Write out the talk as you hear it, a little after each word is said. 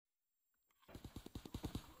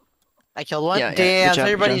I killed one? Yeah, Damn, good job,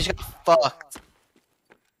 everybody good just got fucked.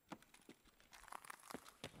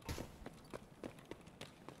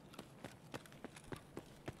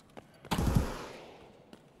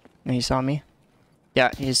 And he saw me.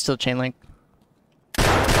 Yeah, he's still chain link.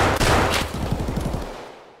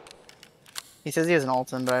 He says he has an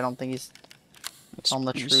Alton, but I don't think he's telling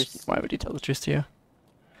the truth. Why would he tell the truth to you?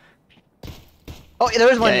 Oh, there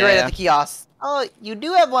was one Yeah, right yeah. at the kiosk. Oh, you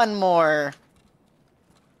do have one more.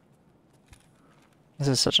 This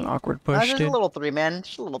is such an awkward push, Just dude. a little 3-man.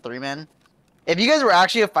 Just a little 3-man. If you guys were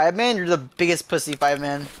actually a 5-man, you're the biggest pussy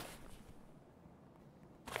 5-man.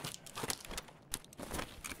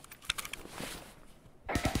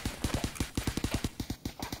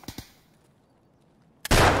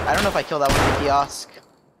 I don't know if I killed that one at the kiosk.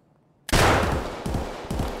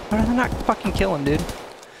 Why did I not fucking kill him, dude?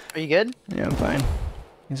 Are you good? Yeah, I'm fine. He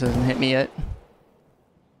hasn't hit me yet.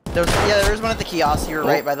 There was one at the kiosk. You were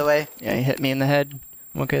right, by the way. Yeah, he hit me in the head.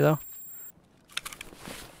 I'm okay, though.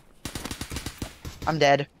 I'm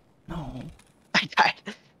dead. No. I died.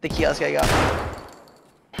 The kiosk guy got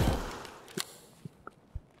me.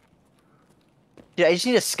 Dude, I just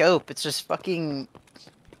need a scope. It's just fucking...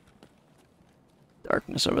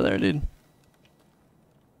 Darkness over there, dude.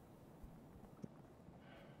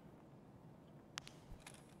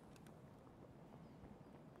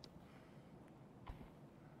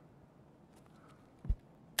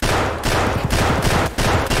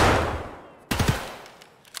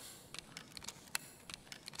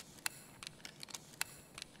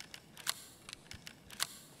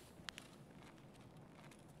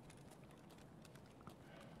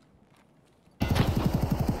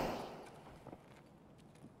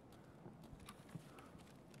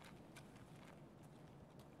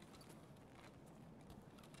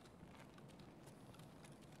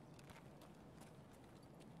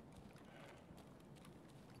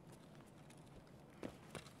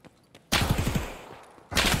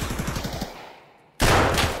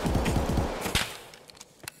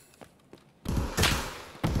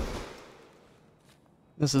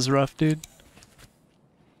 This is rough, dude.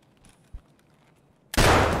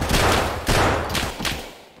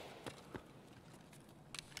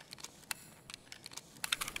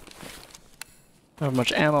 Not have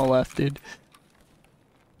much ammo left, dude.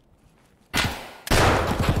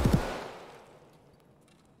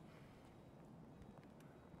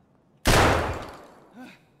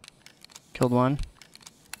 Killed one.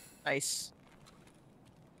 Nice.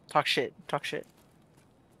 Talk shit. Talk shit.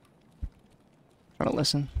 Trying to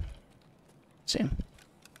listen. See him.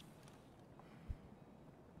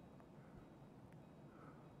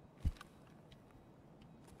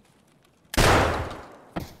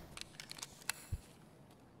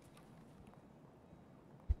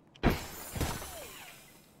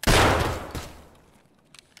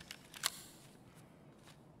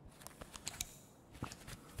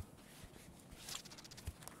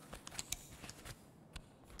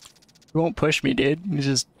 He won't push me, dude. He's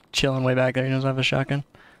just chilling way back there. He doesn't have a shotgun.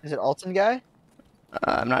 Is it Alton guy?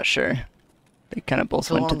 I'm not sure. They kind of both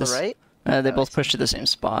Still went to on the this. right? They Oh, both pushed to the same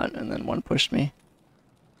spot, and then one pushed me.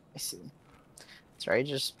 I see. Sorry,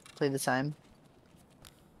 just play the time.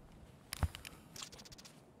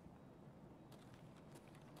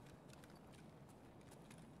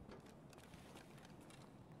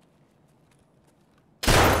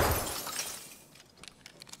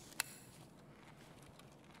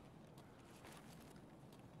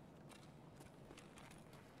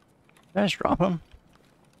 Did I just drop him?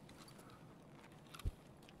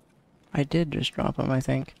 I did just drop him, I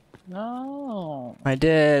think. No. I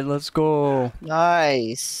did. Let's go.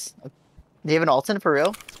 Nice. Do you have an Alton for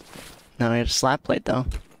real? No, I had a slap plate though.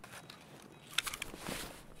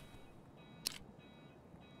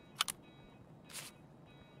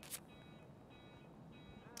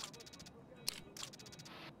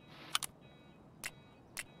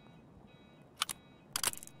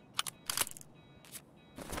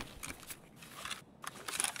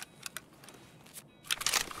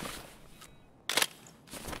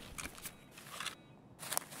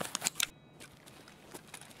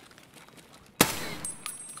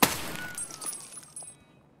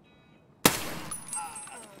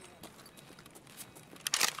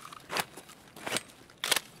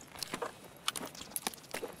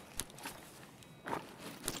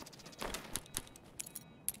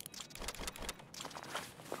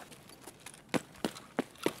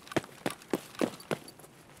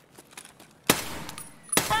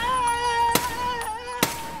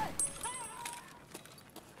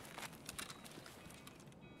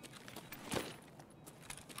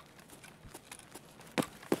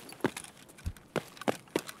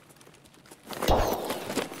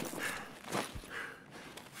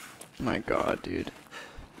 My god, dude.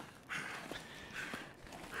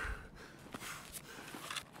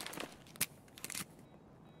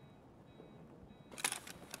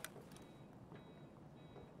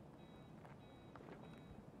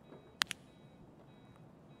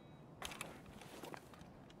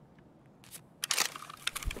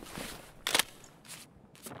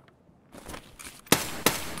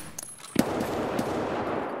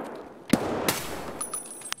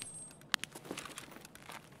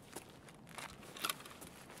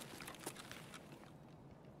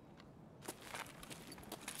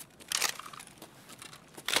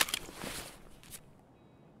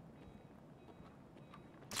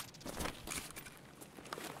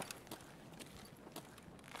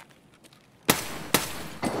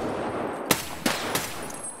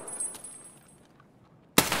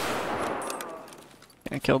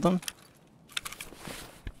 I killed him.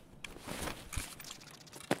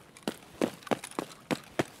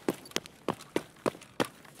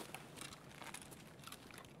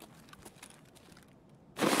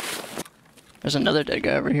 There's another dead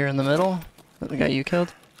guy over here in the middle. The guy you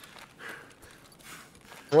killed?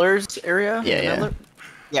 Pillars area? Yeah, yeah.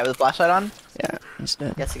 Yeah, with a flashlight on? Yeah, he's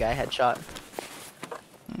dead. That's the guy headshot. Oh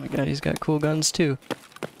my god, he's got cool guns too.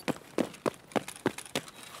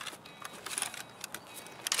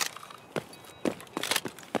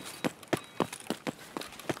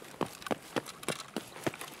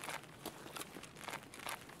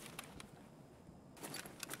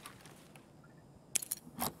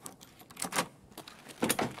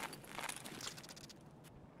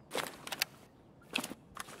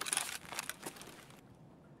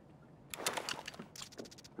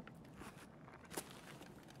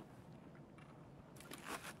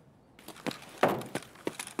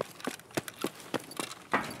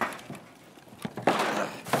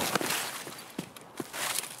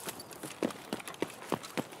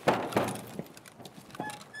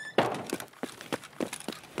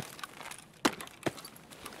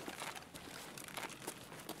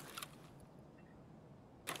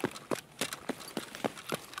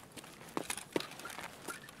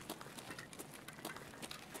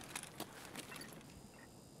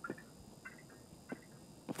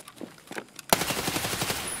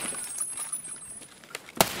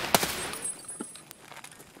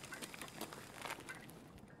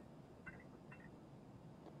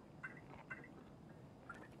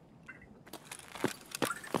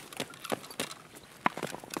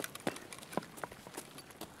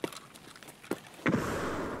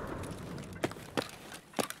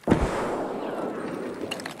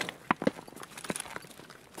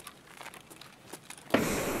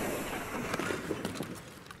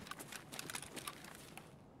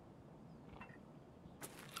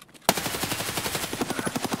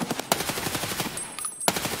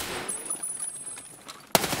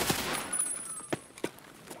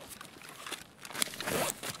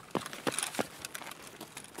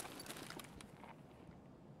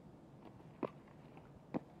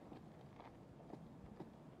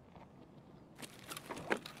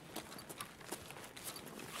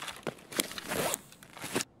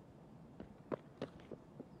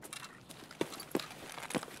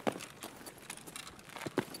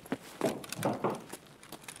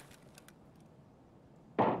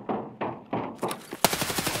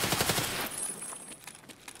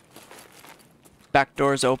 Back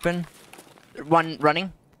door's open. One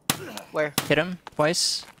running. Where? Hit him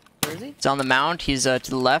twice. Where is he? He's on the mound. He's to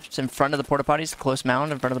the left, in front of the porta potties. Close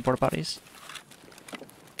mound in front of the porta potties.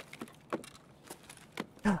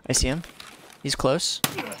 I see him. He's close.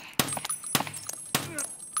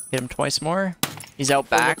 Hit him twice more. He's out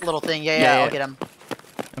back. Little thing. Yeah, I'll get him.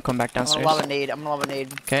 I'll come back downstairs. I'm gonna lob a nade. I'm gonna lob a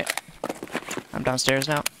nade. Okay. I'm downstairs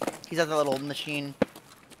now. He's at the little machine.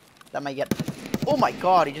 That might get. Oh my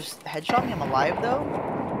god! He just headshot me. I'm alive though.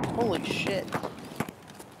 Holy shit!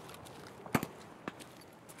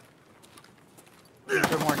 Is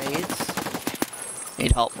there more nades?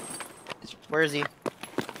 Need help. Where is he?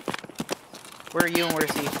 Where are you and where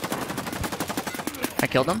is he? I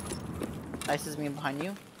killed him. Nice is me behind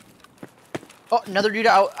you. Oh, another dude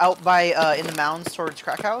out by in the mounds towards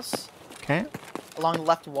Crack House. Okay. Along the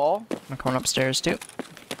left wall. I'm going upstairs too.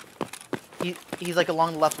 He's like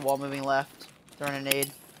along the left wall, moving left. Throwing a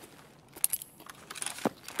nade.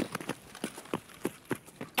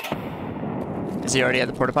 Is he already at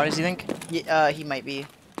the porta potties, you think? Yeah, he might be.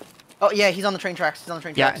 Oh yeah, he's on the train tracks. He's on the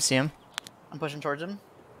train Yeah, tracks. I see him. I'm pushing towards him.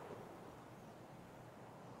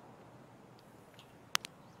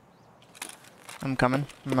 I'm coming.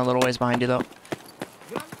 I'm a little ways behind you though.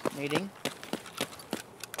 Nading.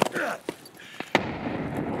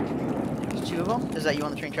 There's two two of them? Is that you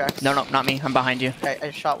on the train tracks? No, not me. I'm behind you. Okay, I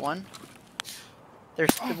just shot one. There's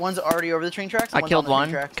one's already over the train tracks. I killed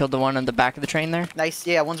one. Killed the one on the back of the train there. Nice.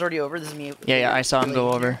 Yeah, one's already over. This is me. Yeah, I saw him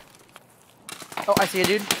go over. Oh, I see a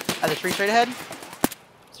dude at the tree straight ahead.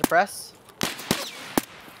 Suppress.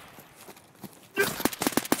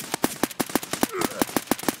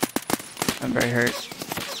 I'm very hurt.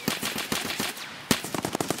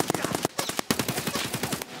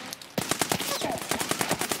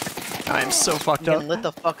 I'm so fucked up. Lit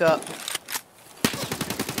the fuck up.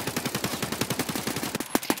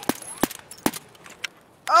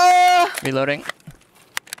 Reloading.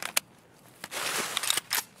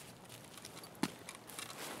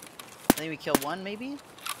 I think we killed one, maybe?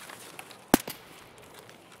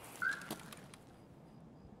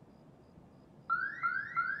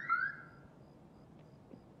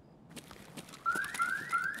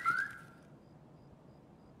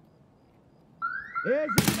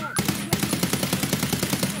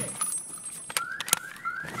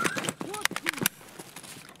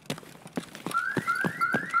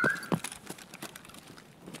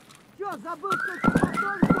 Забыл, что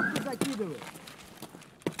патроны закидывать.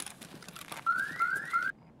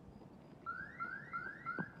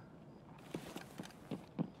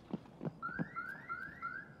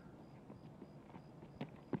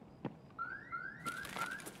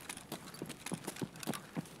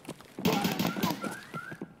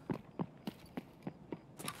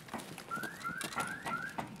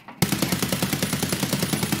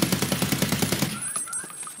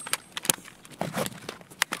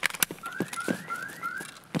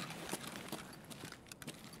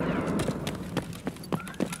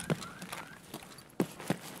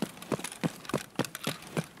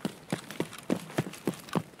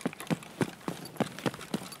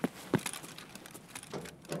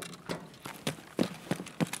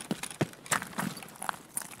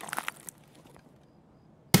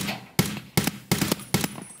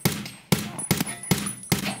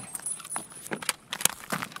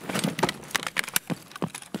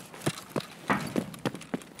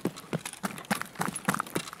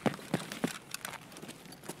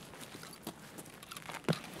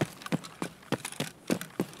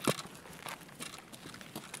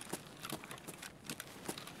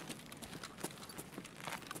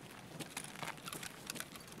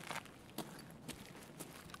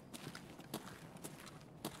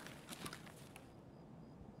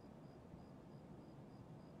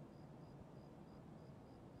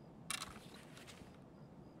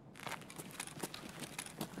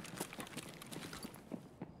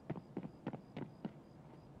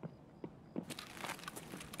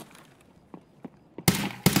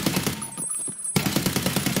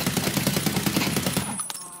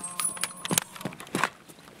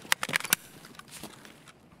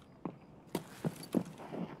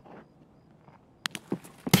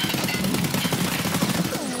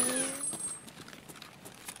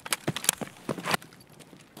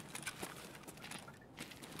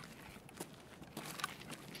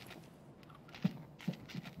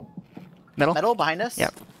 Middle? Metal behind us?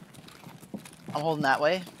 Yep. I'm holding that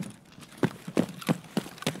way.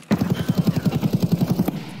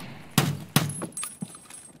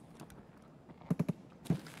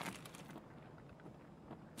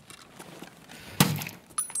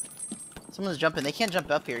 Someone's jumping. They can't jump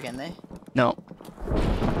up here, can they? No.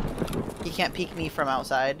 He can't peek me from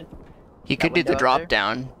outside. He could do the drop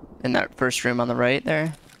down in that first room on the right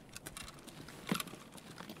there.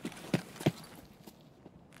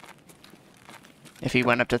 If he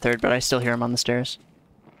went up to third, but I still hear him on the stairs.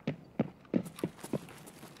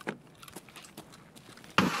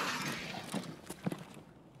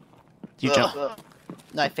 You jump.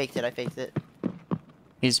 No, I faked it. I faked it.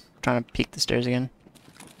 He's trying to peek the stairs again.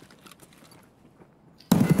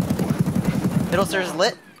 Middle stairs is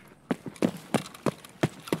lit.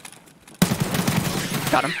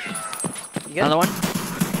 Got him. You good? Another one.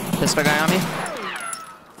 Pistol guy on me.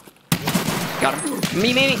 Got him.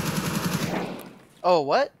 Me. Oh,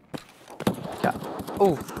 what? Yeah.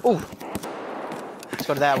 Oh. Let's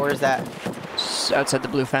go to that. Where is that? It's outside the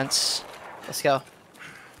blue fence. Let's go.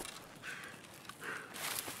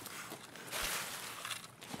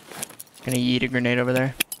 Gonna yeet a grenade over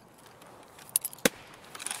there.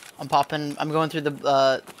 I'm popping. I'm going through the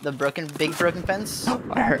big broken fence.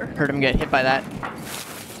 I heard him get hit by that.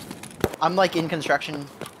 I'm like in construction.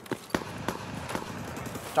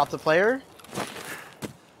 Drop the player.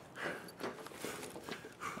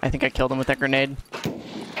 I think I killed him with that grenade.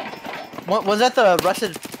 What was that? The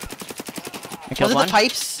rusted. I killed Was it one. the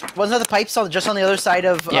pipes? Wasn't that the pipes just on the other side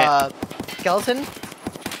of skeleton?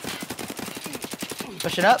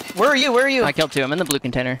 Pushing up. Where are you? Where are you? I killed two. I'm in the blue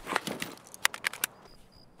container.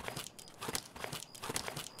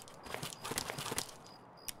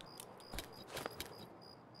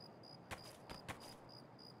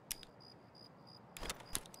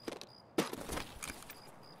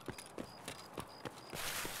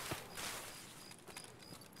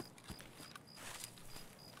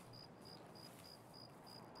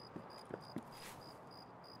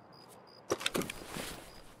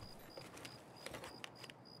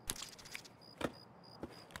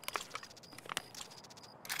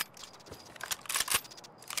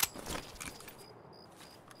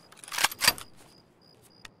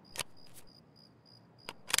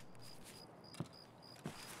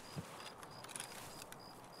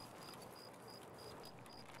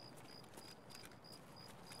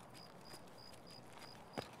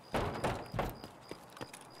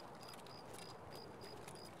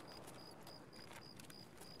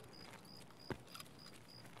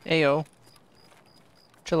 Ayo.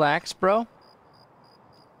 Chillax, bro.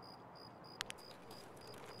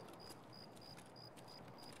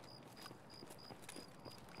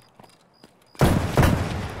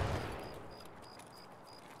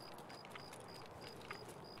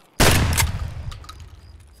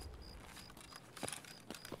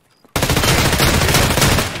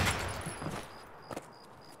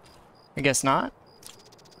 I guess not.